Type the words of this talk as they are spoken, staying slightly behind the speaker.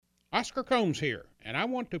Oscar Combs here, and I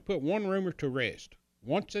want to put one rumor to rest,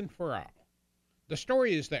 once and for all. The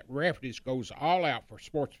story is that Rafferty's goes all out for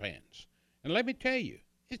sports fans. And let me tell you,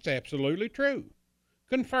 it's absolutely true.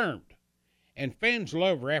 Confirmed. And fans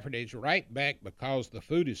love Rafferty's right back because the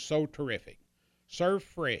food is so terrific. Serve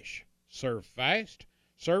fresh, serve fast,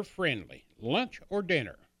 serve friendly, lunch or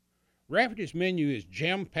dinner. Rafferty's menu is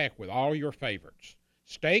jam-packed with all your favorites.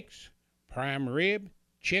 Steaks, prime rib,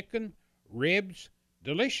 chicken, ribs,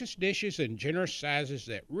 delicious dishes in generous sizes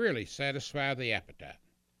that really satisfy the appetite.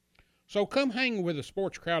 So come hang with the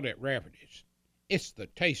sports crowd at Rafferty's. It's the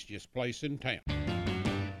tastiest place in town.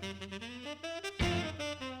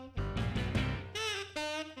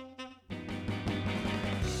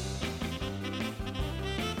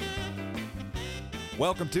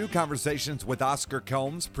 Welcome to Conversations with Oscar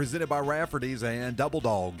Combs, presented by Rafferty's and Double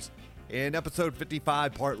Dogs. In episode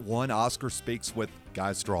 55, part 1, Oscar speaks with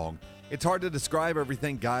Guy Strong. It's hard to describe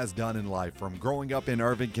everything Guy's done in life, from growing up in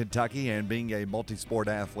Irving, Kentucky and being a multi-sport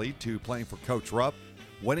athlete to playing for Coach Rupp,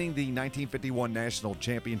 winning the 1951 National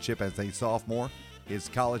Championship as a sophomore. His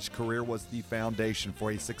college career was the foundation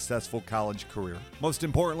for a successful college career. Most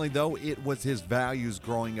importantly, though, it was his values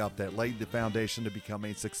growing up that laid the foundation to become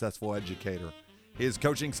a successful educator. His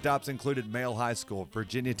coaching stops included Male High School,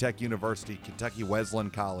 Virginia Tech University, Kentucky Wesleyan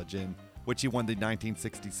College, in which he won the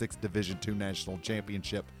 1966 Division II National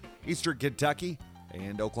Championship, Eastern Kentucky,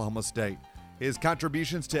 and Oklahoma State. His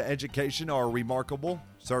contributions to education are remarkable,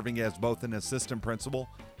 serving as both an assistant principal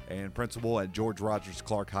and principal at George Rogers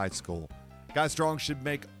Clark High School. Guy Strong should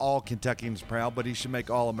make all Kentuckians proud, but he should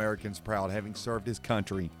make all Americans proud, having served his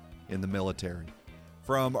country in the military.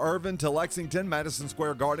 From Irvin to Lexington, Madison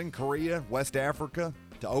Square Garden, Korea, West Africa,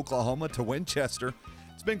 to Oklahoma, to Winchester,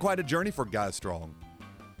 it's been quite a journey for Guy Strong.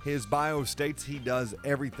 His bio states he does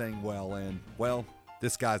everything well, and, well,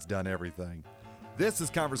 this guy's done everything. This is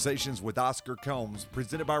Conversations with Oscar Combs,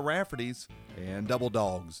 presented by Rafferty's and Double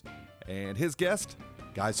Dogs. And his guest,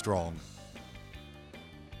 Guy Strong.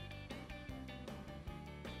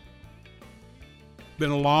 Been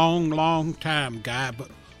a long, long time, Guy, but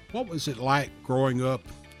what was it like growing up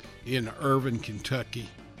in Irvin, Kentucky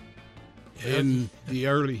in the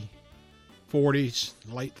early 40s,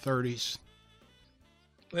 late 30s?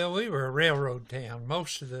 Well, we were a railroad town.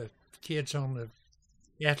 Most of the kids on the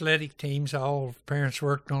athletic teams, all parents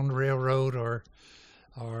worked on the railroad, or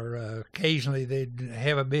occasionally they'd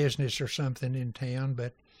have a business or something in town.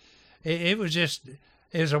 But it was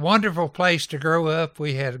a wonderful place to grow up.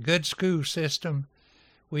 We had a good school system.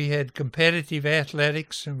 We had competitive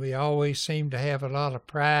athletics, and we always seemed to have a lot of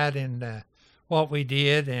pride in what we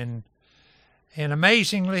did. And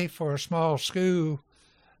amazingly, for a small school,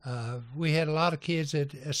 we had a lot of kids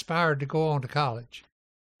that aspired to go on to college.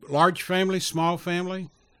 Large family, small family?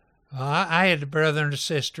 I had a brother and a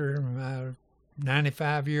sister. My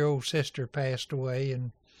 95-year-old sister passed away,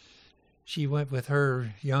 and she went with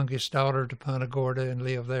her youngest daughter to Punta Gorda and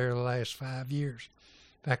lived there the last 5 years.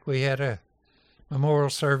 In fact, we had a memorial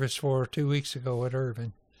service for her 2 weeks ago at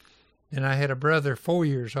Irvin. And I had a brother 4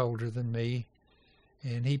 years older than me,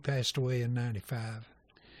 and he passed away in 95.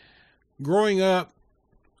 Growing up,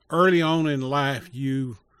 early on in life,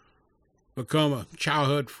 you become a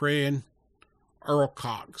childhood friend, Earl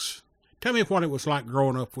Cox. Tell me what it was like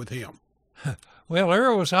growing up with him. Well,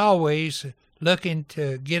 Earl was always looking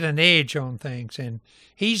to get an edge on things, and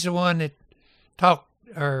he's the one that taught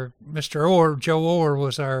Mr. Orr. Joe Orr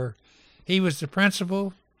was he was the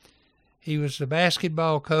principal. He was the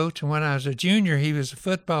basketball coach, and when I was a junior, he was the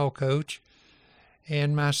football coach.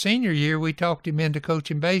 And my senior year, we talked him into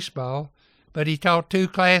coaching baseball, but he taught 2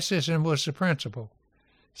 classes and was the principal.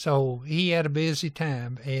 So he had a busy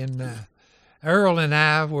time, and Earl and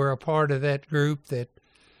I were a part of that group that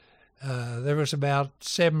there was about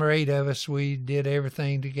 7 or 8 of us. We did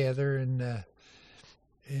everything together, and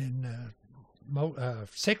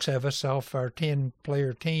 6 of us off our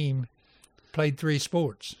 10-player team played 3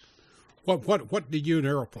 sports. What did you and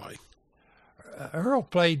Earl play? Earl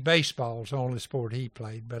played baseball, was the only sport he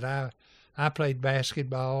played, but I played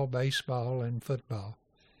basketball, baseball, and football.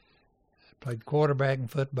 I played quarterback in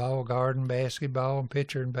football, guard in basketball, and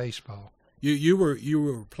pitcher in baseball. You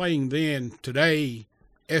were playing then. Today,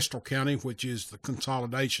 Estill County, which is the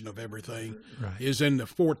consolidation of everything, right, is in the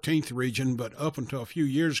 14th region, but up until a few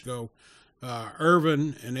years ago,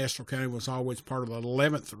 Irvin and Estill County was always part of the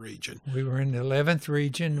 11th region. We were in the 11th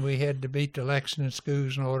region. We had to beat the Lexington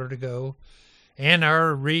schools in order to go. And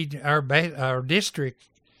our district,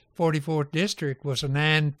 44th district, was a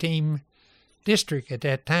 9-team district at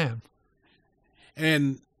that time.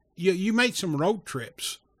 And you made some road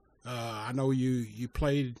trips. I know you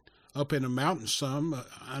played up in the mountains some.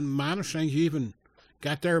 My understanding, you even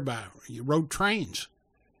got there you rode trains.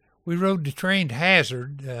 We rode the train to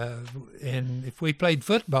Hazard, and if we played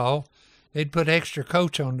football, they'd put extra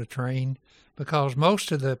coach on the train because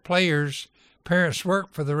most of the players' parents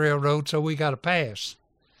worked for the railroad, so we got a pass.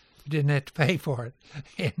 We didn't have to pay for it.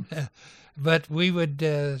 And, but we would,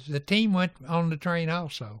 the team went on the train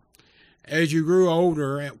also. As you grew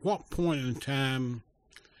older, at what point in time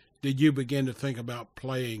did you begin to think about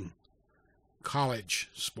playing college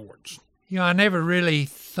sports? You know, I never really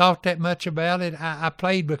thought that much about it. I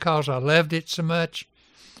played because I loved it so much.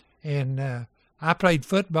 And I played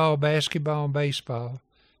football, basketball, and baseball,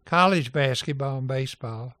 college basketball and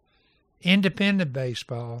baseball, independent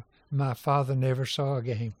baseball. My father never saw a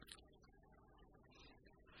game.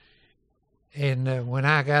 And when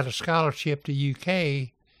I got a scholarship to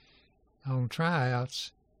UK on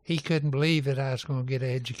tryouts, he couldn't believe that I was going to get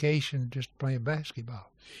an education just playing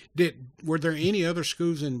basketball. Were there any other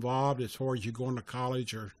schools involved as far as you going to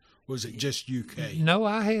college, or was it just UK? No,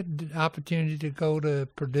 I had the opportunity to go to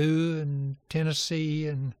Purdue and Tennessee,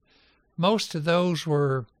 and most of those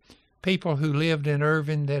were people who lived in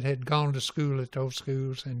Irving that had gone to school at those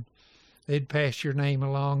schools, and they'd pass your name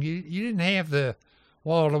along. You didn't have the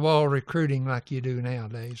wall-to-wall recruiting like you do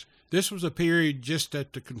nowadays. This was a period just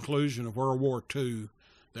at the conclusion of World War II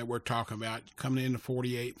that we're talking about, coming into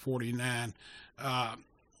 48, 49.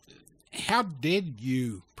 How did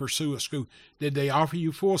you pursue a school? Did they offer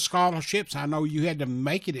you full scholarships? I know you had to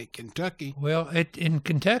make it at Kentucky. Well, at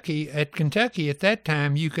Kentucky at that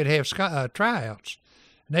time, you could have tryouts.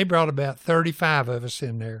 They brought about 35 of us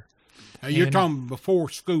in there. You're talking before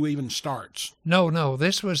school even starts. No,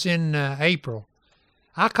 this was in April.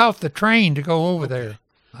 I caught the train to go over there.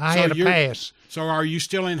 I had a pass. So are you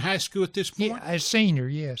still in high school at this point? Yeah, as senior,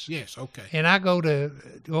 yes. Yes, okay. And I go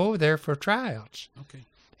over there for tryouts. Okay.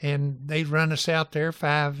 And they'd run us out there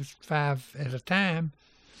five at a time.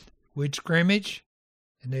 We'd scrimmage,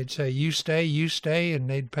 and they'd say, you stay, and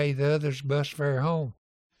they'd pay the others bus fare home.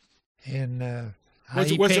 And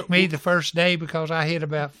he picked me the first day because I hit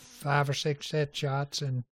about 5 or 6 set shots,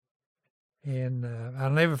 and I'll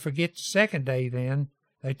never forget the second day then.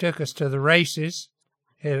 They took us to the races.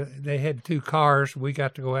 They had 2 cars. We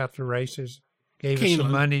got to go out to the races. Gave us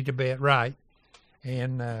some money to bet, right.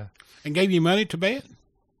 And gave you money to bet?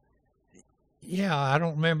 Yeah, I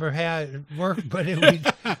don't remember how it worked, but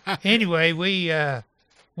anyway, we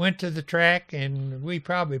went to the track, and we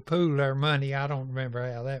probably pooled our money. I don't remember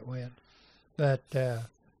how that went. But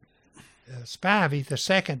Spivey, the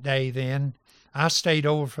second day then, I stayed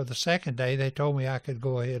over for the second day. They told me I could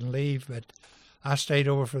go ahead and leave, but I stayed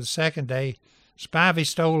over for the second day. Spivey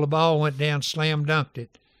stole the ball, went down, slam dunked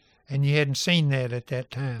it, and you hadn't seen that at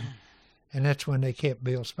that time. And that's when they kept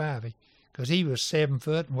Bill Spivey, because he was 7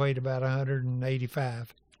 foot and weighed about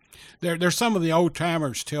 185. There's some of the old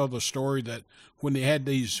timers tell the story that when they had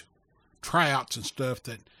these tryouts and stuff,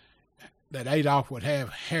 that Adolph would have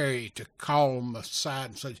Harry to call him aside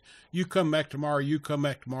and say, "You come back tomorrow.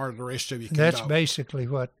 The rest of you can go." That's basically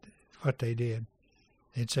what they did.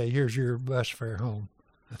 They'd say, "Here's your bus fare home."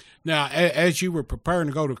 Now, as you were preparing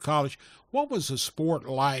to go to college, what was the sport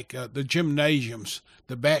like? The gymnasiums,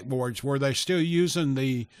 the backboards, were they still using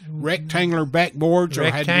the rectangular backboards, or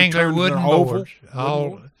rectangular had you wooden oval?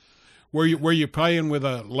 boards? Were you playing with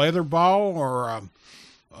a leather ball or a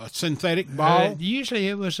synthetic ball? Usually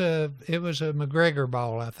it was a McGregor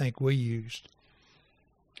ball, I think we used,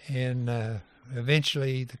 and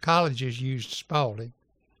eventually the colleges used Spalding.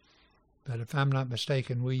 But if I'm not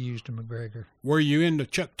mistaken, we used a McGregor. Were you into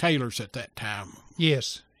Chuck Taylors at that time?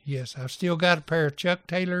 Yes. I've still got a pair of Chuck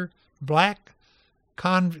Taylor black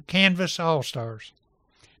canvas All-Stars.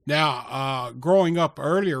 Now, growing up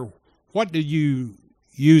earlier, what did you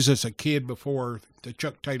use as a kid before the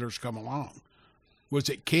Chuck Taylors come along? Was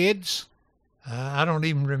it kids? I don't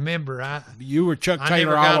even remember. You were Chuck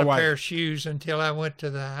Taylor all the way. I never got a pair of shoes until I went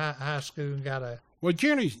to the high school and got a... Well,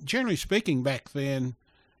 generally speaking, back then,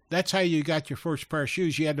 that's how you got your first pair of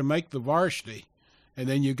shoes. You had to make the varsity, and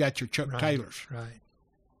then you got your Chuck Taylors. Right.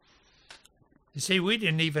 You see, we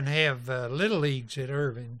didn't even have little leagues at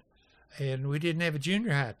Irving, and we didn't have a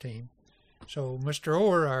junior high team. So Mr.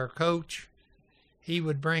 Orr, our coach, he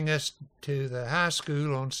would bring us to the high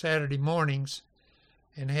school on Saturday mornings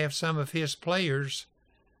and have some of his players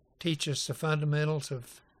teach us the fundamentals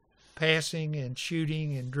of passing and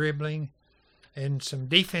shooting and dribbling and some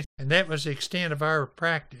defense. And that was the extent of our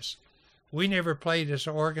practice. We never played as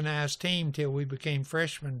an organized team till we became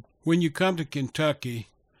freshmen. When you come to Kentucky,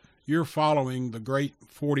 you're following the great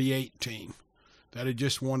 48 team that had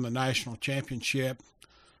just won the national championship,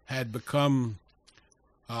 had become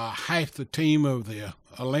half the team of the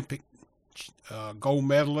Olympic gold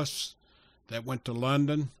medalists that went to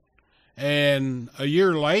London. And a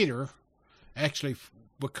year later, actually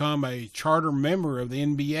become a charter member of the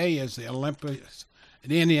NBA as the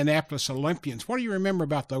Indianapolis Olympians. What do you remember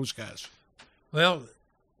about those guys? Well,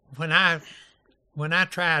 when I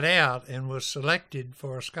tried out and was selected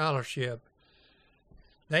for a scholarship,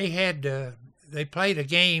 they played a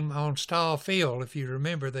game on Stahl Field. If you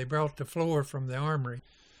remember, they brought the floor from the Armory.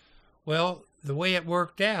 Well, the way it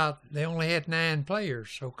worked out, they only had 9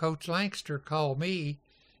 players. So Coach Lancaster called me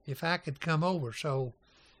if I could come over. So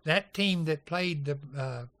that team that played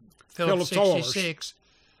the Phillips 66,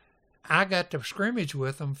 I got to scrimmage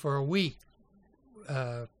with them for a week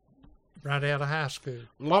right out of high school.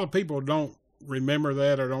 A lot of people don't remember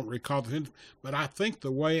that or don't recall it, but I think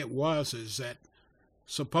the way it was is that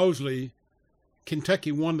supposedly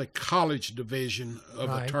Kentucky won the college division of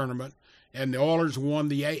the tournament, and the Oilers won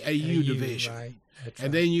the AAU division. Right.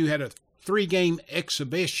 And then you had a 3-game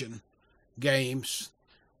exhibition games,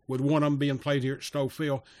 with one of them being played here at Stowe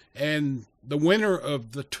Field. And the winner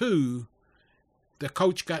of the 2, the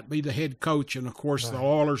coach got to be the head coach, and of course the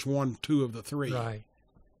Oilers won 2 of the 3. Right.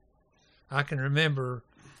 I can remember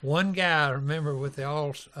one guy I remember with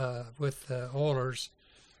the Oilers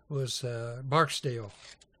was Barksdale.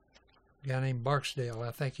 A guy named Barksdale.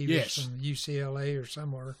 I think he was from UCLA or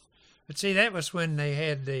somewhere. But see, that was when they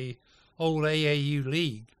had the old AAU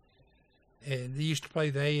league. And they used to play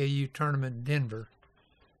the AAU tournament in Denver.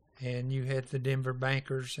 And you had the Denver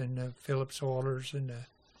Bankers and the Phillips Oilers and the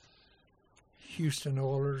Houston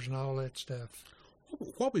Oilers and all that stuff.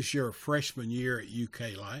 What was your freshman year at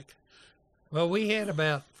UK like? Well, we had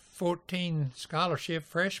about 14 scholarship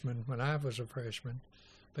freshmen when I was a freshman,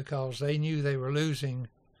 because they knew they were losing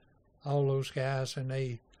all those guys, and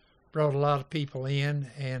they brought a lot of people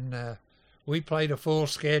in, and we played a full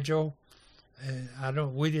schedule.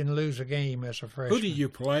 And we didn't lose a game as a freshman. Who did you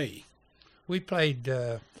play? We played.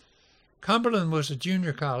 Cumberland was a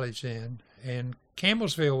junior college then, and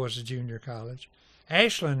Campbellsville was a junior college.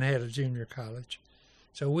 Ashland had a junior college,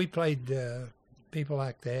 so we played people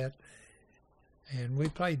like that, and we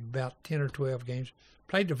played about 10 or 12 games.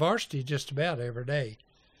 Played the varsity just about every day.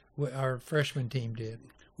 Our freshman team did.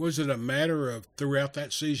 Was it a matter of throughout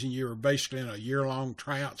that season you were basically in a year-long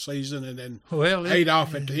tryout season, and then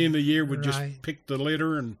off at the end of the year would just pick the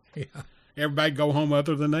litter and everybody go home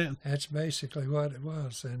other than that? That's basically what it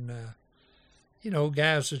was. And,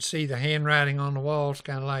 guys would see the handwriting on the walls,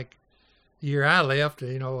 kind of like the year I left,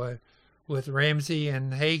 with Ramsey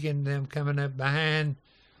and Hagan, them coming up behind.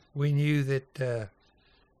 We knew that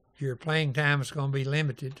your playing time was going to be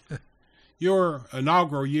limited. Your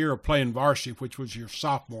inaugural year of playing varsity, which was your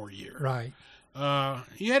sophomore year. Right.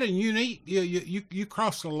 You had a unique, you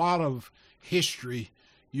crossed a lot of history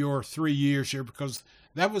your 3 years here, because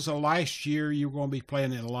that was the last year you were going to be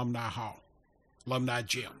playing in Alumni Hall, Alumni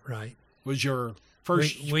Gym. Right. Was your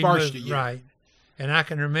first varsity year. Right. And I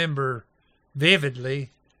can remember vividly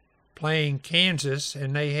playing Kansas,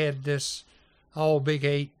 and they had this all Big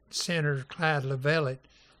 8 center, Clyde Lavellet,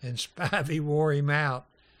 and Spivey wore him out.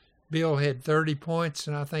 Bill had 30 points,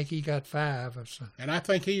 and I think he got 5 or something. And I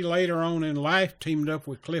think he later on in life teamed up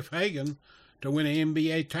with Cliff Hagan to win an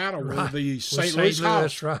NBA title with the St. Louis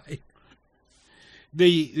Hawks. Right.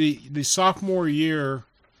 The sophomore year,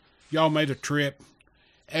 y'all made a trip,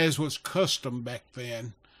 as was custom back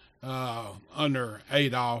then, under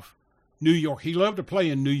Adolph, New York. He loved to play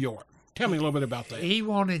in New York. Tell me a little bit about that. He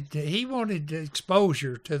wanted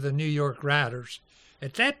exposure to the New York Riders.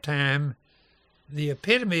 At that time, the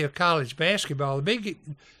epitome of college basketball, the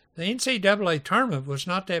NCAA tournament was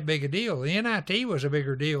not that big a deal. The NIT was a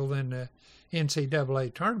bigger deal than the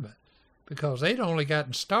NCAA tournament, because they'd only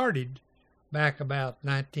gotten started back about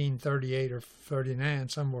 1938 or 39,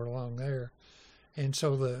 somewhere along there. And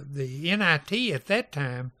so the NIT at that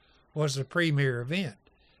time was the premier event.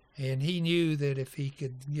 And he knew that if he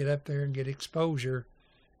could get up there and get exposure,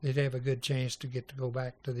 they'd have a good chance to get to go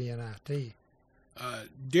back to the NIT.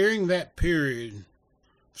 During that period,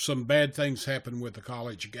 some bad things happened with the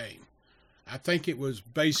college game. I think it was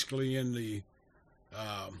basically in the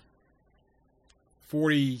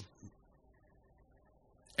 48,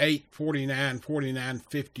 49,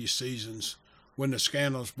 50 seasons when the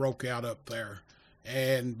scandals broke out up there.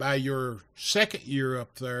 And by your second year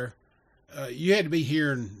up there, you had to be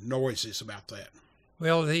hearing noises about that.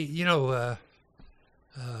 Well,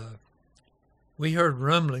 we heard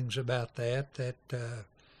rumblings about that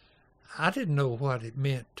I didn't know what it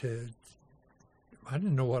meant I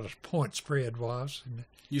didn't know what a point spread was.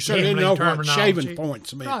 You certainly didn't know what shaving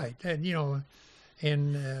points meant. Right.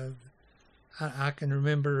 And, I can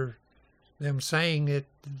remember them saying that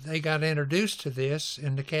they got introduced to this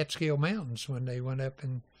in the Catskill Mountains when they went up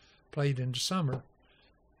and played in the summer,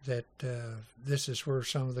 that this is where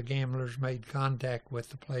some of the gamblers made contact with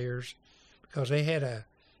the players, because they had a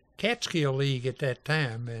Catskill League at that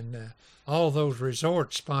time, and all those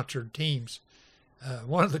resorts sponsored teams.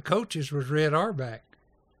 One of the coaches was Red Auerbach.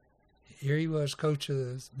 Here he was, coach of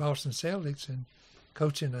the Boston Celtics and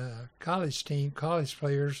coaching a college team, college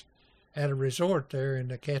players at a resort there in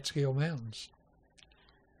the Catskill Mountains.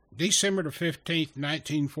 December the 15th,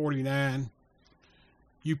 1949,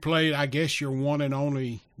 you played, I guess, your one and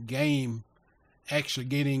only game actually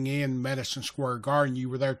getting in Madison Square Garden. You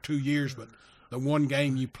were there 2 years, but the one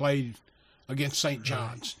game you played against St.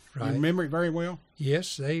 John's. Right. You remember it very well?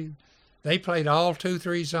 Yes, they played all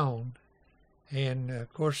 2-3 zone. And,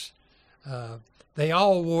 of course, they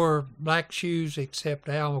all wore black shoes except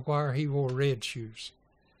Al McGuire. He wore red shoes.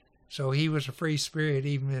 So he was a free spirit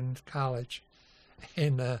even in college.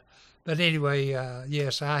 And but anyway,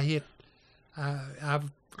 yes, I hit.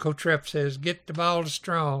 Coach Rupp says, get the ball to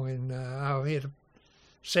Strong, and I'll hit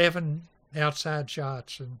 7 outside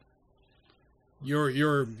shots. And your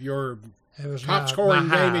it was top scoring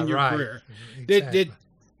game in your right. career. Exactly.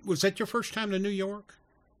 Was that your first time to New York?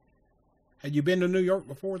 Had you been to New York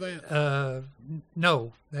before that?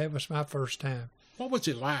 No, that was my first time. What was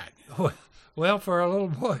it like? Well, for a little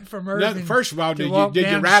boy from Irving. Now, first of all, did you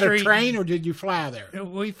down ride the a street, train or did you fly there?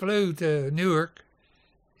 We flew to Newark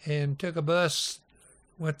and took a bus,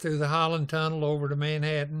 went through the Holland Tunnel over to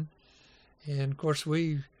Manhattan. And, of course,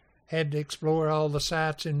 we had to explore all the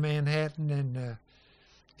sites in Manhattan. And,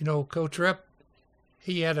 Coach Rupp,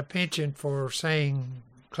 he had a penchant for saying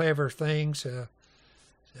clever things.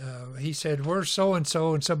 He said, where's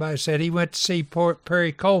so-and-so? And somebody said he went to see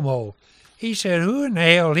Perry Como. He said, who in the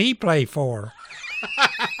hell did he play for?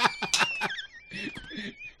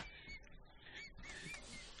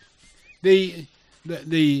 The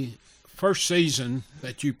first season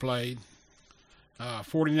that you played,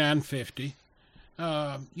 49-50,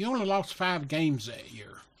 you only lost 5 games that year.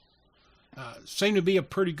 Seemed to be a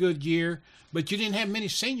pretty good year, but you didn't have many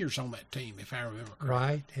seniors on that team, if I remember correctly.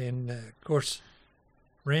 Right, and of course,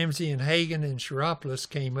 Ramsey and Hagan and Shiropoulos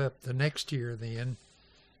came up the next year then,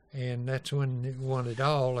 and that's when they won it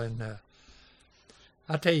all. And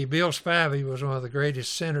I tell you, Bill Spivey was one of the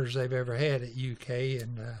greatest centers they've ever had at UK,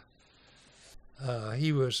 and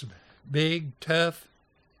he was big, tough,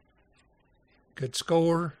 could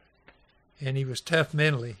score, and he was tough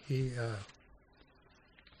mentally. He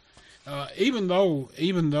even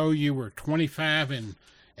though you were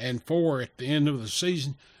 25-4 at the end of the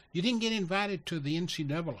season, you didn't get invited to the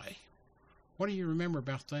NCAA. What do you remember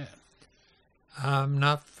about that? I'm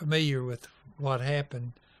not familiar with what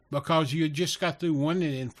happened. Because you had just got through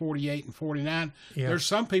winning in 48 and 49. Yeah. There's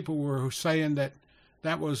some people who were saying that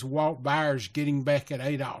was Walt Byers getting back at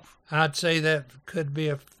Adolph. I'd say that could be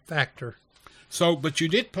a factor. So, but you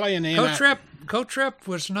did play in the Coach Rupp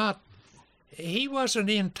was not. He wasn't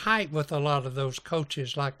in tight with a lot of those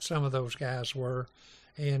coaches like some of those guys were,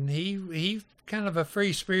 and he kind of a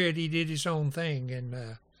free spirit. He did his own thing,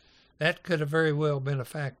 and that could have very well been a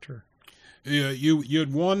factor. You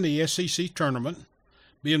had won the SEC tournament,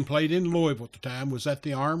 being played in Louisville at the time. Was that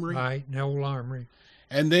the Armory? Right, the old Armory.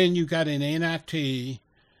 And then you got an NIT,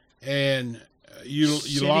 and you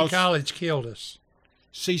City lost. College killed us.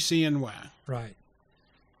 CCNY. Right.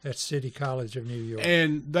 That's City College of New York.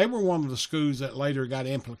 And they were one of the schools that later got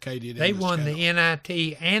implicated They in the won scandal. the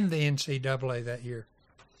NIT and the NCAA that year.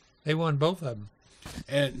 They won both of them.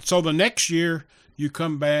 And so the next year you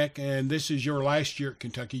come back, and this is your last year at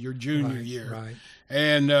Kentucky, your junior year. Right.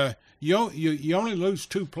 And you only lose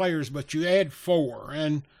 2 players, but you add 4,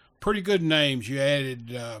 and pretty good names. You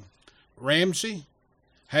added Ramsey,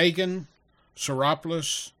 Hagan,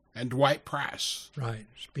 Shiropoulos, and Dwight Price. Right,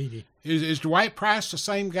 Speedy. Is Dwight Price the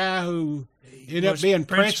same guy who ended up being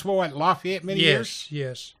principal at Lafayette many years?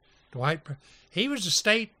 Yes. Dwight. He was the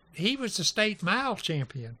state mile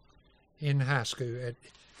champion in high school.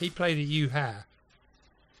 He played at U High.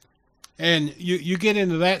 And you get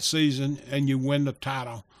into that season and you win the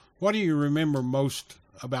title. What do you remember most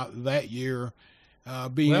about that year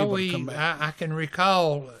being able to come back? I can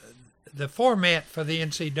recall the format for the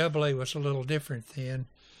NCAA was a little different then.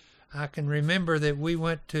 I can remember that we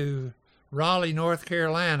went to Raleigh, North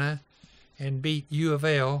Carolina, and beat U of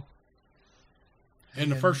L. In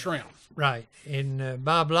the first round. Right. And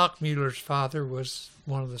Bob Lockmuller's father was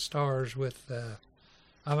one of the stars with,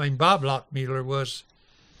 Bob Lockmuller was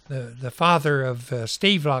the father of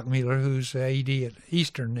Steve Lockmuller, who's AD at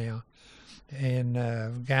Eastern now. And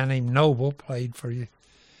a guy named Noble played for you.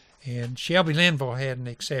 And Shelby Linville had an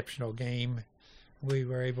exceptional game. We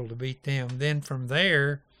were able to beat them. Then from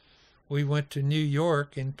there, we went to New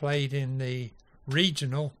York and played in the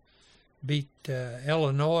regional, beat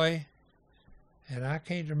Illinois, and I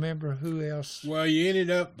can't remember who else. Well, you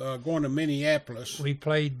ended up going to Minneapolis. We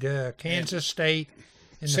played Kansas State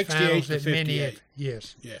in the 68 finals to at 58. Minneapolis.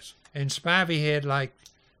 Yes. Yes. And Spivey had like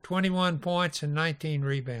 21 points and 19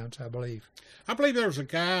 rebounds, I believe. I believe there was a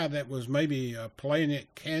guy that was maybe playing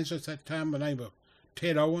at Kansas at that time by the name of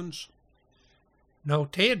Ted Owens. No,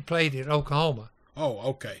 Ted played at Oklahoma. Oh,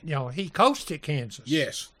 okay. You know, he coached at Kansas.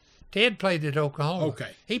 Yes. Ted played at Oklahoma.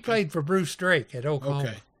 Okay. He played for Bruce Drake at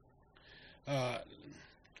Oklahoma. Okay.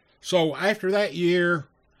 So after that year,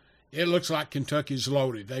 it looks like Kentucky's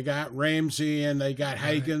loaded. They got Ramsey and they got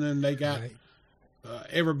Hagan and they got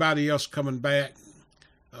everybody else coming back.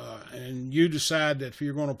 And you decide that if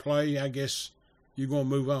you're going to play, I guess you're going to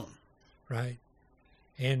move on. Right.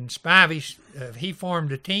 And Spivey, he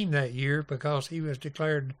formed a team that year because he was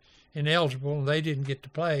declared ineligible and they didn't get to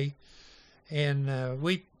play. And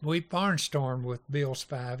we barnstormed with Bill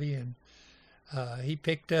Spivey, and he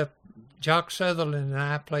picked up Jock Sutherland, and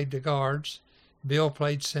I played the guards. Bill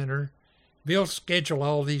played center. Bill scheduled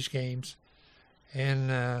all these games.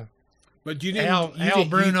 And but you didn't. Al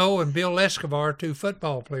Bruno and Bill Escobar, 2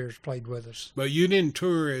 football players, played with us. But you didn't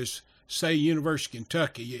tour as, say, University of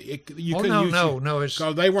Kentucky. You couldn't no, use no. It's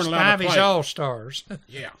because they weren't allowed to Spivey's play. All-Stars.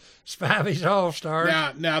 Yeah. Spivey's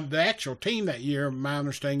All-Stars. Now, the actual team that year, my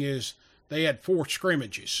understanding is they had 4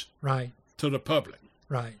 scrimmages Right, to the public,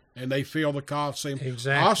 right. and they filled the Coliseum.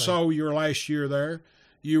 Exactly. Also, your last year there,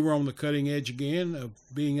 you were on the cutting edge again of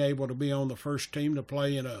being able to be on the first team to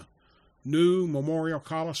play in a new Memorial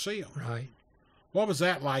Coliseum. Right. What was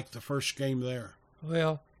that like, the first game there?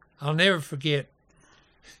 Well, I'll never forget.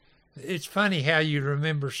 It's funny how you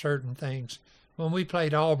remember certain things. When we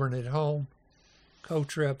played Auburn at home,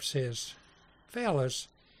 Coach Rupp says, "Fellas,"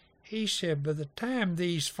 he said, "by the time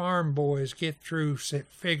these farm boys get through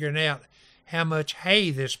figuring out how much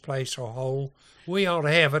hay this place will hold, we ought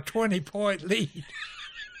to have a 20-point lead."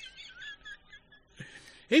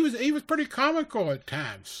 He was pretty comical at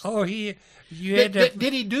times. Oh, did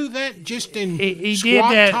Did he do that just in He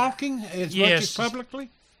squat did that. talking as much as publicly?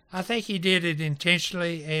 I think he did it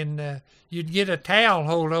intentionally, and you'd get a towel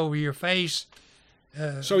hold over your face.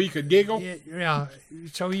 So you could giggle? Yeah,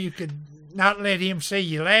 so you could not let him see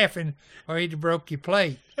you laughing, or he'd have broke your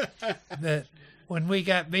plate. But when we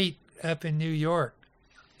got beat up in New York,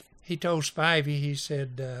 he told Spivey, he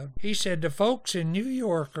said, the folks in New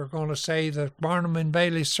York are going to say the Barnum and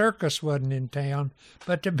Bailey Circus wasn't in town,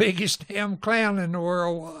 but the biggest damn clown in the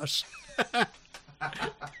world was.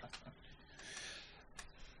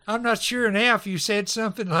 I'm not sure now if you said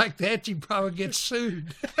something like that, you'd probably get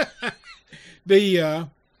sued. The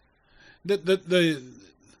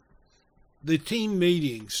team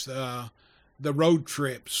meetings, the road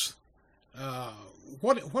trips.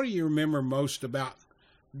 What do you remember most about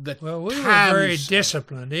the Well, we times? were very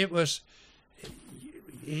disciplined. It was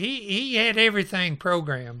he had everything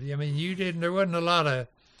programmed. I mean, there wasn't a lot of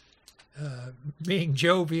being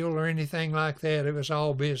jovial or anything like that. It was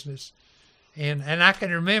all business. And I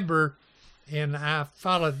can remember, and I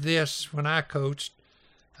followed this when I coached.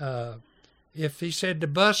 If he said the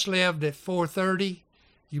bus left at 4:30,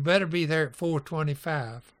 you better be there at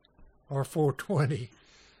 4:25 or 4:20.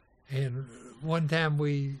 And one time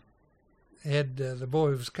we had the boy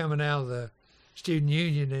was coming out of the student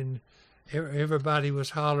union, and everybody was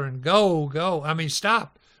hollering, "Go, go!" I mean,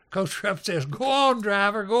 stop. Coach Rupp says, "Go on,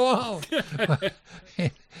 driver, go on."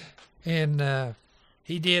 and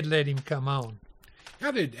he did let him come on.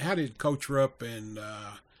 How did Coach Rupp and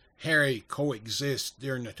Harry coexist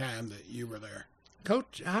during the time that you were there?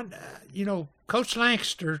 Coach, Coach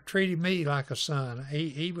Lancaster treated me like a son.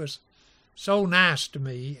 He was so nice to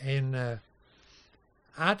me, and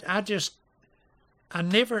I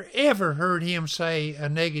never ever heard him say a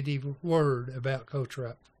negative word about Coach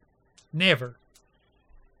Rupp. Never.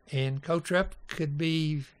 And Coach Rupp could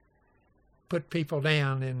put people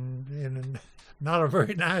down in not a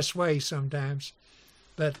very nice way sometimes,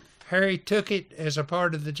 but Harry took it as a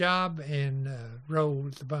part of the job and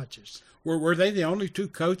rolled the bunches. Were they the only 2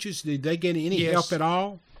 coaches? Did they get any help at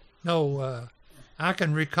all? No, I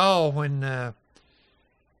can recall when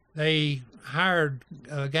they hired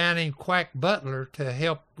a guy named Quack Butler to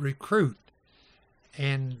help recruit,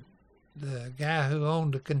 and the guy who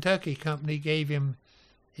owned the Kentucky company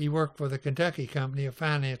he worked for the Kentucky company, a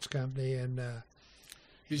finance company, and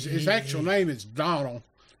his actual name is Donald,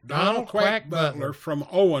 Donald Quack Butler from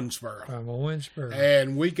Owensboro. From Owensboro.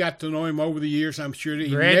 And we got to know him over the years. I'm sure that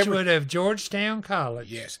he Graduate of Georgetown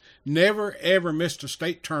College. Yes. Never, ever missed a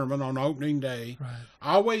state tournament on opening day. Right.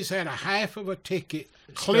 Always had a half of a ticket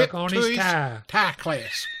clipped on to his his tie.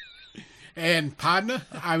 class. And partner,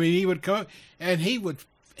 I mean, he would come and he would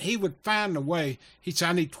find a way. He'd say,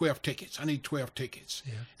 I need 12 tickets. I need 12 tickets.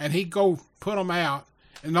 Yeah. And he'd go put them out.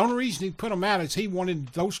 And the only reason he put them out is he wanted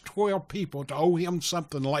those 12 people to owe him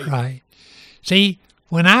something later. Right. See,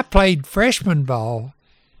 when I played freshman ball,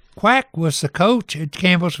 Quack was the coach at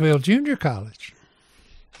Campbellsville Junior College.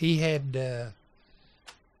 He had a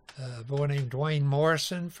boy named Dwayne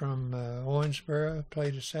Morrison from Owensboro,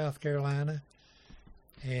 played at South Carolina.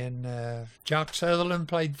 And Jock Sutherland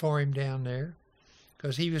played for him down there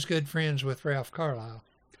because he was good friends with Ralph Carlisle.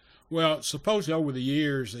 Well, supposedly over the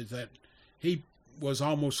years is that he was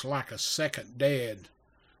almost like a second dad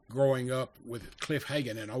growing up with Cliff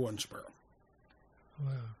Hagan in Owensboro.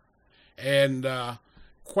 Wow. And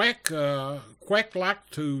Quack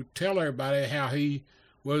liked to tell everybody how he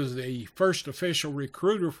was the first official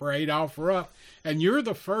recruiter for Adolph Rupp, and you're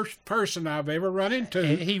the first person I've ever run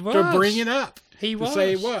into to bring it up. He was.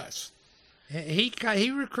 Say he was.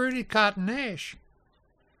 He recruited Cotton Nash.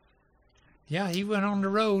 Yeah, he went on the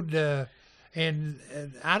road, and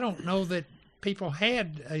I don't know that people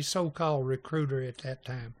had a so-called recruiter at that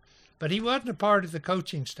time, but he wasn't a part of the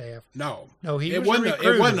coaching staff. No, he it was a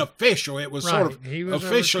recruiter. It wasn't official. It was sort of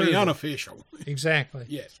officially unofficial. Exactly.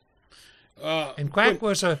 Yes. And Quack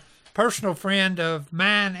was a personal friend of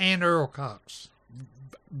mine and Earl Cox.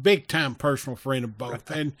 Big time personal friend of both.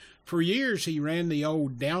 Right. And for years he ran the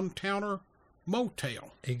old Downtowner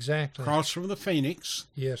Motel. Exactly. Across from the Phoenix.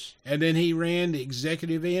 Yes. And then he ran the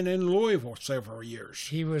Executive Inn in Louisville several years.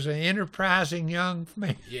 He was an enterprising young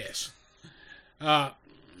man. Yes.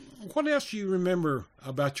 What else do you remember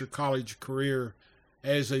about your college career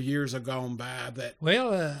as the years have gone by?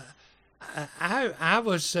 Well, I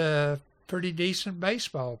was a pretty decent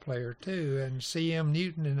baseball player too, and C.M.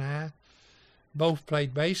 Newton and I both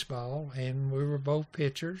played baseball, and we were both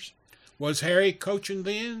pitchers. Was Harry coaching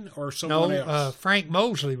then, or someone else? No, Frank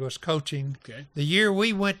Mosley was coaching. Okay. The year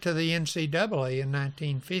we went to the NCAA in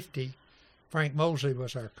 1950, Frank Mosley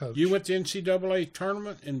was our coach. You went to NCAA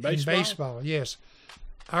tournament in baseball? In baseball, yes.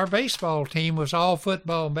 Our baseball team was all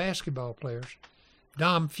football and basketball players.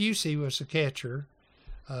 Dom Fusey was the catcher.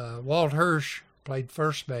 Walt Hirsch played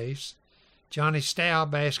first base. Johnny Stow,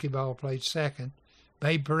 basketball, played second.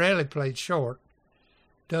 Babe Pirelli played short.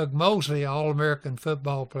 Doug Mosley, All-American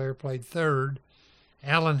football player, played third.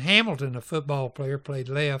 Alan Hamilton, a football player, played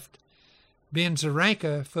left. Ben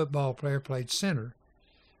Zaranka, a football player, played center.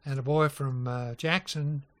 And a boy from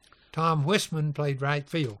Jackson, Tom Wisman, played right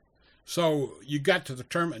field. So you got to the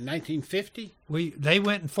tournament in 1950? They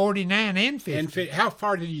went in 49 and 50. How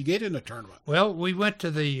far did you get in the tournament? Well, we went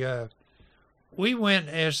to we went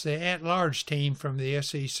as the at-large team from the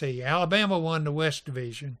SEC. Alabama won the West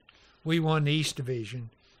Division. We won the East Division.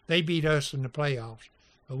 They beat us in the playoffs.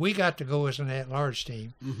 But we got to go as an at-large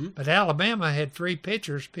team. Mm-hmm. But Alabama had 3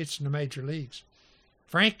 pitchers pitched in the major leagues.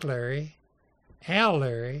 Frank Larry, Al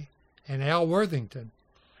Larry, and Al Worthington.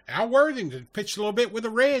 Al Worthington pitched a little bit with the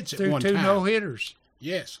Reds at one time. Threw 2 no-hitters.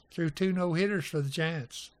 Yes. Threw 2 no-hitters for the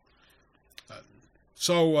Giants.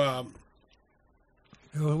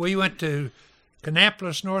 We went to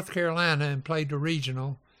Kannapolis, North Carolina, and played the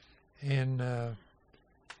regional. And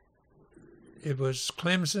it was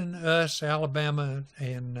Clemson, us, Alabama,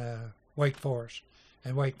 and Wake Forest.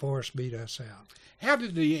 And Wake Forest beat us out. How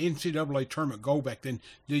did the NCAA tournament go back then?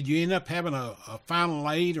 Did you end up having a Final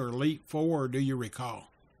 8 or Elite 4, or do you recall?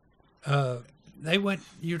 They went.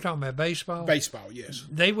 You're talking about baseball. Baseball, yes.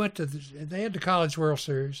 They went to. They had the College World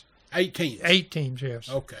Series. 8 teams. 8 teams, yes.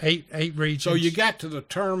 Okay. 8 regions. So you got to the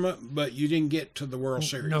tournament, but you didn't get to the World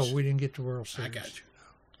Series. No, we didn't get to World Series. I got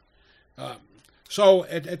you. So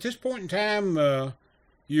at this point in time,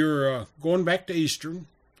 you're going back to Eastern,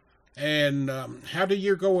 and how did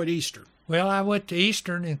your go at Eastern? Well, I went to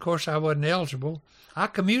Eastern, and of course I wasn't eligible. I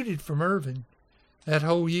commuted from Irving that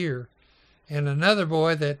whole year. And another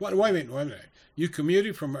boy that... Wait a minute. You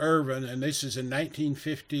commuted from Irving, and this is in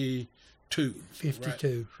 1952.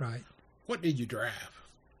 52, right. What did you drive?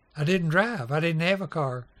 I didn't drive. I didn't have a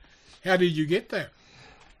car. How did you get there?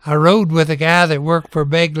 I rode with a guy that worked for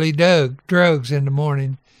Begley Drugs in the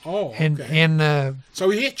morning. Oh, okay. And so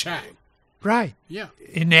he hitchhiked. Right. Yeah.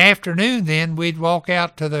 In the afternoon, then, we'd walk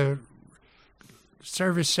out to the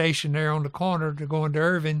service station there on the corner to go into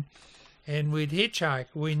Irving, and we'd hitchhike.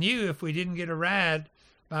 We knew if we didn't get a ride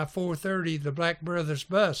by 4:30, the Black Brothers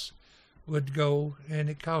bus would go, and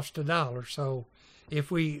it cost $1. So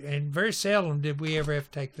and very seldom did we ever have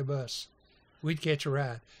to take the bus. We'd catch a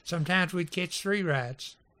ride. Sometimes we'd catch 3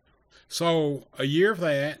 rides. So a year of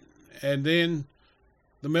that, and then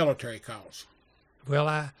the military calls. Well,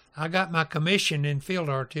 I got my commission in field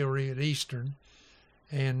artillery at Eastern,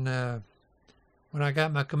 and when I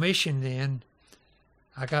got my commission then,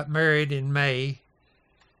 I got married in May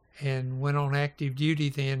and went on active duty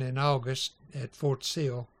then in August at Fort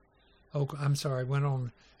Sill. Went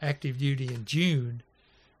on active duty in June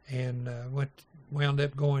and wound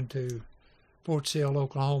up going to Fort Sill,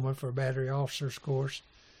 Oklahoma for a battery officer's course.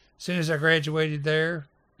 As soon as I graduated there,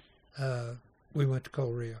 we went to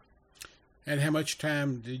Korea. And how much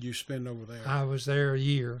time did you spend over there? I was there a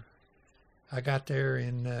year. I got there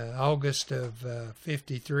in August of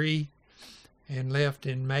 53 and left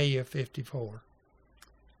in May of 54.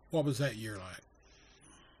 What was that year like?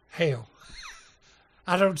 Hell.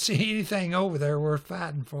 I don't see anything over there worth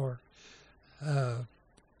fighting for.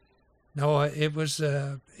 No, it was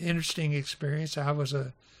an interesting experience. I was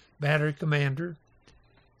a battery commander.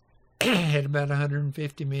 Had about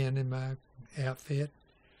 150 men in my outfit.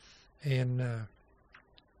 And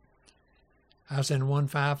I was in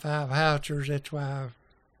 155 Howitzers. That's why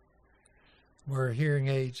we're hearing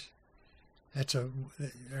aids.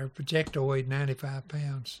 Our projectile weighed 95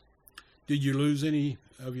 pounds. Did you lose any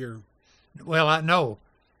of your... Well, I know.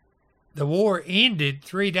 The war ended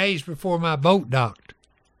 3 days before my boat docked.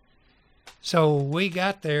 So we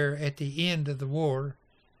got there at the end of the war,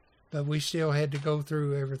 but we still had to go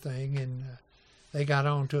through everything, and they got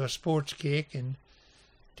on to a sports kick, and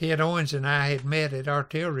Ted Owens and I had met at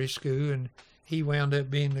artillery school, and he wound up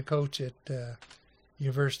being the coach at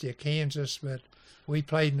University of Kansas, but we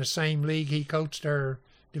played in the same league. He coached our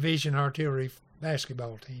division artillery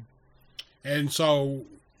basketball team. And so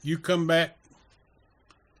you come back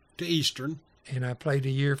to Eastern. And I played a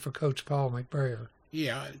year for Coach Paul McBrayer.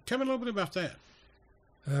 Yeah, tell me a little bit about that.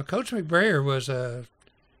 Coach McBrayer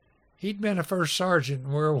he'd been a first sergeant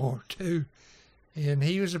in World War II, and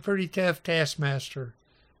he was a pretty tough taskmaster,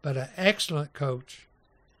 but an excellent coach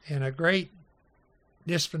and a great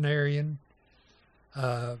disciplinarian.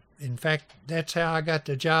 In fact, that's how I got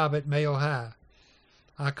the job at Mayo High.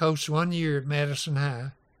 I coached 1 year at Madison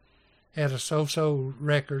High, had a so-so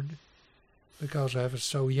record because I was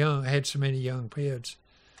so young, I had so many young kids.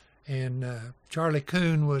 And Charlie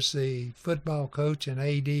Kuhn was the football coach and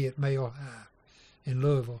AD at Mayo High in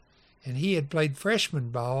Louisville. And he had played freshman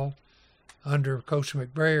ball under Coach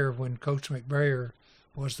McBrayer when Coach McBrayer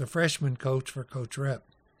was the freshman coach for Coach Rupp.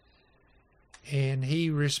 And he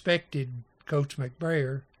respected Coach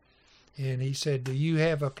McBrayer, and he said, "Do you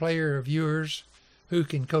have a player of yours who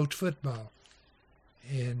can coach football?"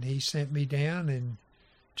 And he sent me down, and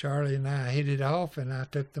Charlie and I hit it off, and I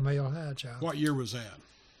took the Mayo High job. What year was that?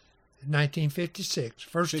 1956,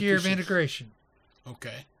 first year of integration.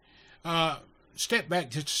 Okay. Step back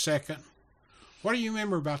just a second. What do you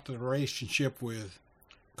remember about the relationship with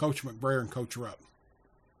Coach McBrayer and Coach Rupp?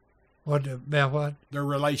 About what? Their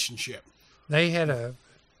relationship. They had a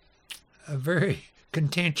very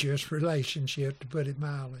contentious relationship, to put it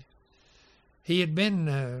mildly. He had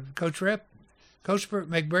been Coach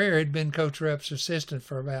McBrayer had been Coach Rupp's assistant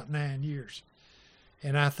for about 9 years,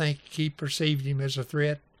 and I think he perceived him as a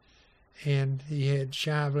threat, and he had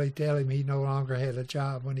Shively tell him he no longer had a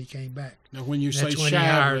job when he came back. Now, when you say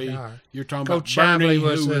Shively, you're talking Coach about Bernie,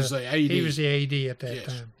 Shively who was the AD. He was the AD at that Yes.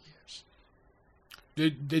 time. Yes.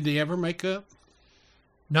 Did they ever make up?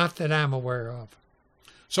 Not that I'm aware of.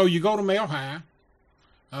 So you go to Mayo High.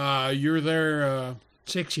 You're there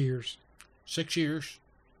 6 years. 6 years.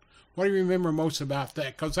 What do you remember most about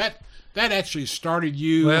that? Because that actually started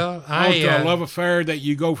you Well, onto a love affair that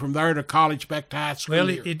you go from there to college back to high school. Well,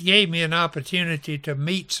 here. it gave me an opportunity to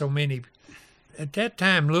meet so many. At that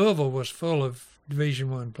time, Louisville was full of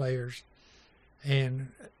Division I players,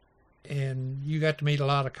 and you got to meet a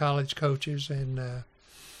lot of college coaches. And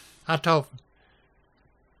I taught.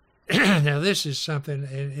 Now, this is something,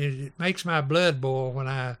 and it makes my blood boil when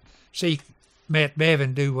I see Matt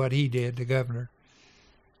Bevin do what he did, the governor.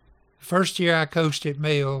 The first year I coached at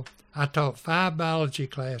Mayo, I taught 5 biology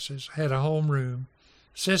classes, had a homeroom,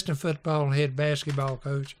 assistant football and head basketball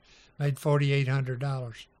coach, made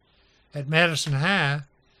 $4,800. At Madison High,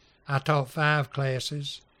 I taught 5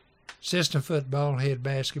 classes, assistant football and head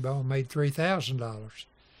basketball, made $3,000.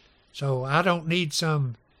 So I don't need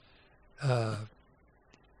some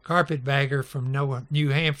carpetbagger from New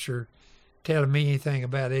Hampshire telling me anything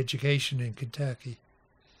about education in Kentucky.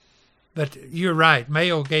 But you're right,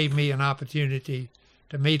 Mayo gave me an opportunity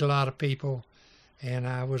to meet a lot of people, and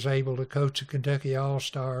I was able to coach the Kentucky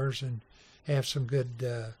All-Stars and have some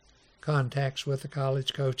good contacts with the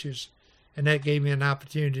college coaches, and that gave me an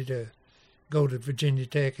opportunity to go to Virginia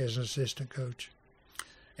Tech as an assistant coach.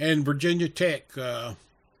 And Virginia Tech,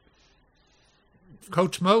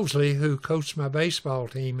 Coach Mosley, who coached my baseball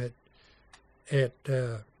team at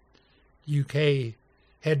UK,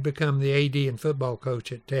 had become the AD and football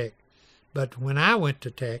coach at Tech. But when I went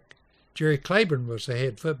to Tech, Jerry Claiborne was the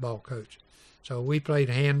head football coach. So we played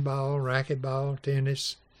handball, racquetball,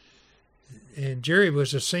 tennis. And Jerry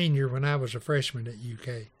was a senior when I was a freshman at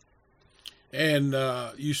UK. and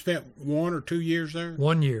you spent 1 or 2 years there?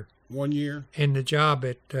 1 year. 1 year. And the job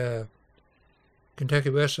at Kentucky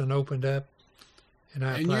Wesleyan opened up.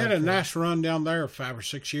 And you had a nice run down there, 5 or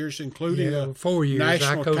 6 years, including 4 years.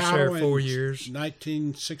 national I coached title there 4 in years.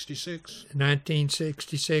 1966.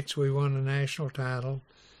 1966, we won a national title,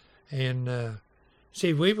 and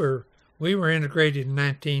see, we were integrated in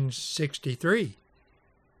 1963.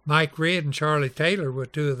 Mike Redd and Charlie Taylor were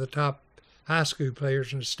two of the top high school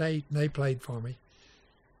players in the state, and they played for me.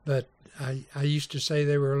 But I used to say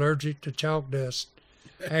they were allergic to chalk dust.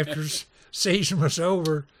 After season was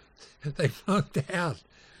over, they flunked out.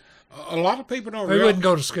 A lot of people don't They realize. wouldn't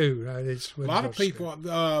go to school. A lot of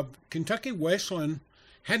people, Kentucky Wesleyan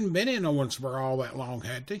hadn't been in Owensboro all that long,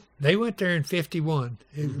 had they? They went there in 51.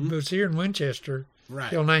 It was here in Winchester Right.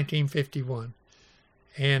 till 1951.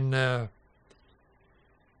 And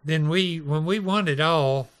then when we won it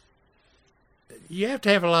all, you have to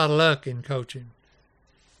have a lot of luck in coaching.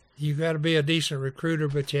 You got to be a decent recruiter,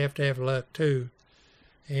 but you have to have luck too.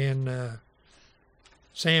 And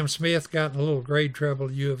Sam Smith got in a little grade trouble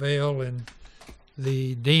at U of L, and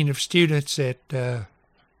the dean of students at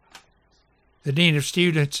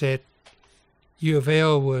U of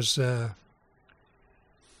L was a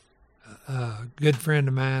good friend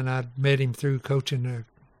of mine. I'd met him through coaching a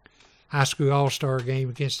high school all-star game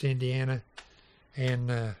against Indiana,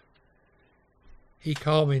 and he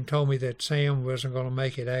called me and told me that Sam wasn't going to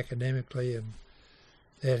make it academically, and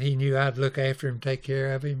that he knew I'd look after him, take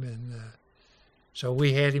care of him, and so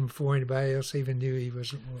we had him before anybody else even knew he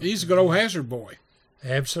wasn't. He's a good old Hazard boy.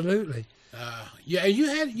 Absolutely. Yeah,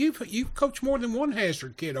 you've coached more than one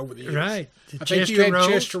Hazard kid over the years. Right. I think you had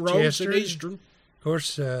Chester Rhodes at Chester. Eastern. Of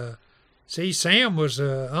course, see, Sam was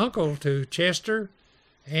uncle to Chester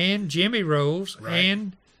and Jimmy Rose Right.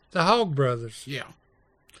 and the Hogg brothers. Yeah.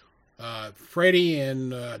 Freddie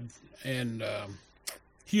and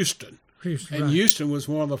Houston. Houston, And right. Houston was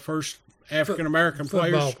one of the first African-American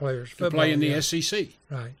Football players to football, play in the yeah. SEC.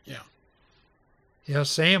 Right. Yeah. Yeah,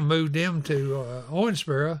 Sam moved him to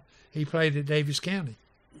Owensboro. He played at Davis County.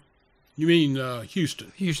 You mean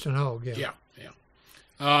Houston? Houston Hogg, yeah.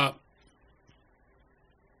 Yeah.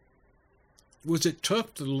 Was it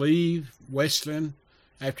tough to leave Wesleyan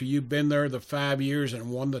after you'd been there the 5 years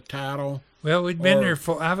and won the title? Well, we'd been Or-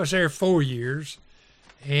 there I was there 4 years,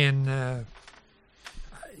 and I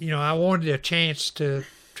wanted a chance to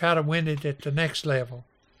try to win it at the next level,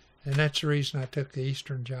 and that's the reason I took the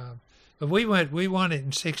Eastern job. But we won it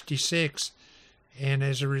in '66, and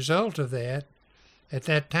as a result of that, at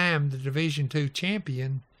that time the Division II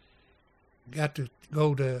champion got to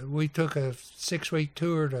go to. We took a 6-week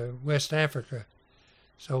tour to West Africa,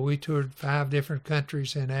 so we toured 5 different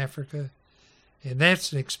countries in Africa, and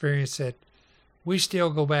that's an experience that we still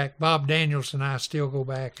go back. Bob Daniels and I still go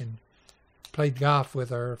back and played golf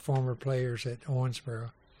with our former players at Owensboro.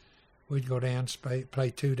 We'd go down, play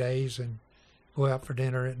 2 days, and go out for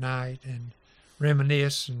dinner at night and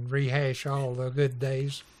reminisce and rehash all the good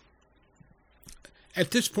days.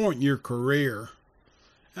 At this point in your career,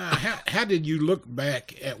 how did you look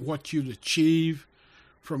back at what you'd achieved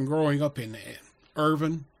from growing up in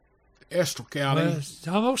Irvin, Estill County? Well, it's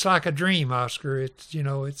almost like a dream, Oscar. It's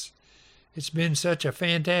been such a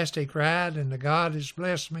fantastic ride, and God has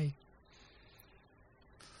blessed me.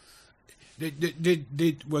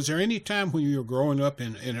 Was there any time when you were growing up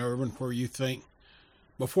in Irvin where you think,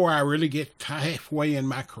 before I really get halfway in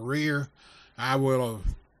my career, I will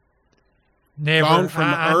have Never gone from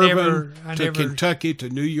I Irvin never, to Kentucky to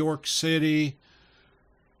New York City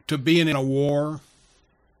to being in a war?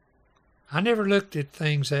 I never looked at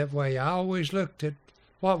things that way. I always looked at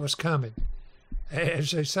what was coming. As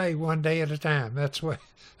they say, one day at a time. That's the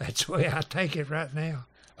way I take it right now.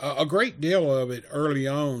 A great deal of it early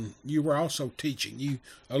on, you were also teaching. You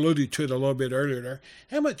alluded to it a little bit earlier there.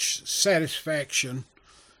 How much satisfaction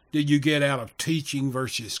did you get out of teaching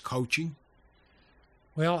versus coaching?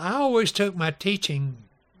 Well, I always took my teaching.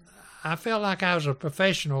 I felt like I was a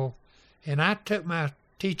professional, and I took my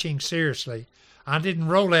teaching seriously. I didn't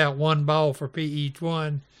roll out 1 ball for PE1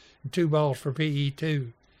 and 2 balls for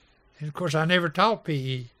PE2. And, of course, I never taught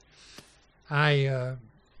PE. I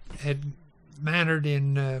had minored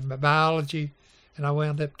in biology, and I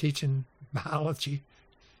wound up teaching biology.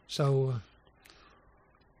 So,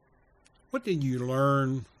 what did you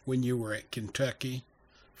learn when you were at Kentucky?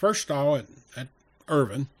 First of all, at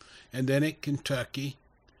Irvin, and then at Kentucky,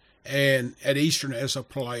 and at Eastern as a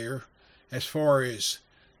player, as far as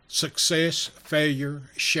success, failure,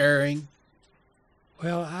 sharing?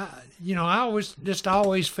 Well, I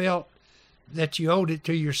always felt that you owed it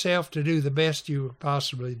to yourself to do the best you would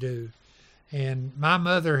possibly do. And my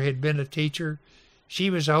mother had been a teacher. She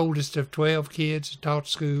was the oldest of 12 kids, taught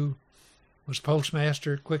school, was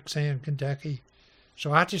postmaster at Quicksand, Kentucky.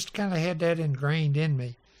 So I just kind of had that ingrained in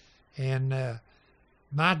me. And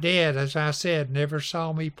my dad, as I said, never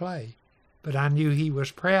saw me play, but I knew he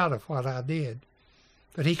was proud of what I did.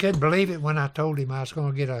 But he couldn't believe it when I told him I was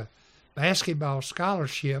going to get a basketball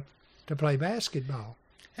scholarship to play basketball.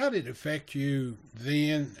 How did it affect you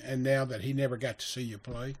then and now that he never got to see you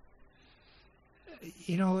play?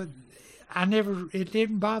 It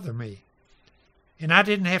didn't bother me. And I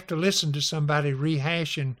didn't have to listen to somebody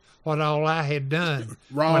rehashing what all I had done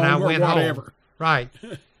Wrong when I or went whatever. home. Right.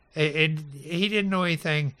 And he didn't know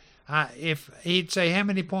anything. If he'd say, how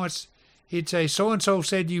many points? He'd say, so-and-so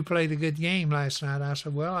said you played a good game last night. I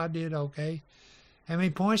said, well, I did okay. How many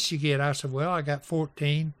points did you get? I said, well, I got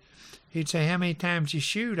 14. He'd say, how many times you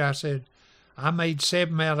shoot? I said, I made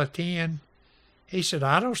 7 out of 10. He said,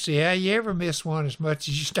 I don't see how you ever miss one as much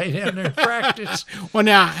as you stay down there and practice. Well,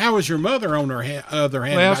 now, how was your mother on her other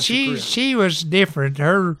hand? Well, about your career? she was different.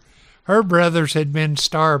 Her brothers had been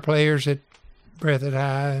star players at Breathitt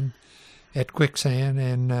High and at Quicksand,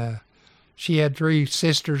 and she had 3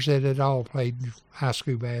 sisters that had all played high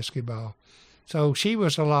school basketball. So she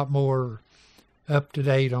was a lot more up to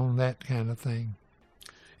date on that kind of thing.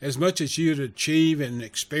 As much as you'd achieve and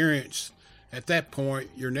experience at that point,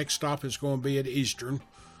 your next stop is going to be at Eastern,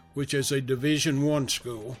 which is a Division I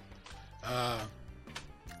school.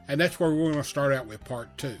 And that's where we're going to start out with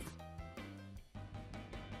part 2.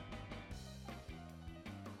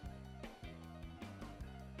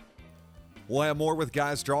 We'll have more with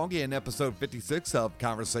Guy Strong in episode 56 of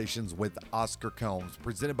Conversations with Oscar Combs,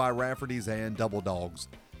 presented by Rafferty's and Double Dogs.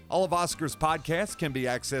 All of Oscar's podcasts can be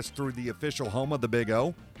accessed through the official home of the Big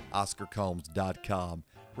O, OscarCombs.com.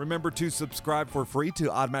 Remember to subscribe for free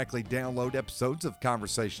to automatically download episodes of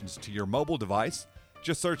Conversations to your mobile device.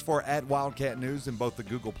 Just search for @Wildcat News in both the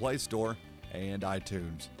Google Play Store and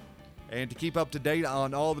iTunes. And to keep up to date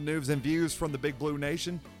on all the news and views from the Big Blue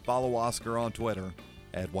Nation, follow Oscar on Twitter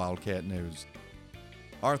 @Wildcat News.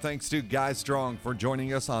 Our thanks to Guy Strong for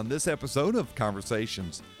joining us on this episode of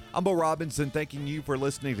Conversations. I'm Bo Robinson, thanking you for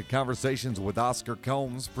listening to Conversations with Oscar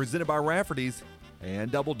Combs, presented by Rafferty's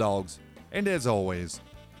and Double Dogs. And as always,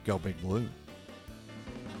 go Big Blue.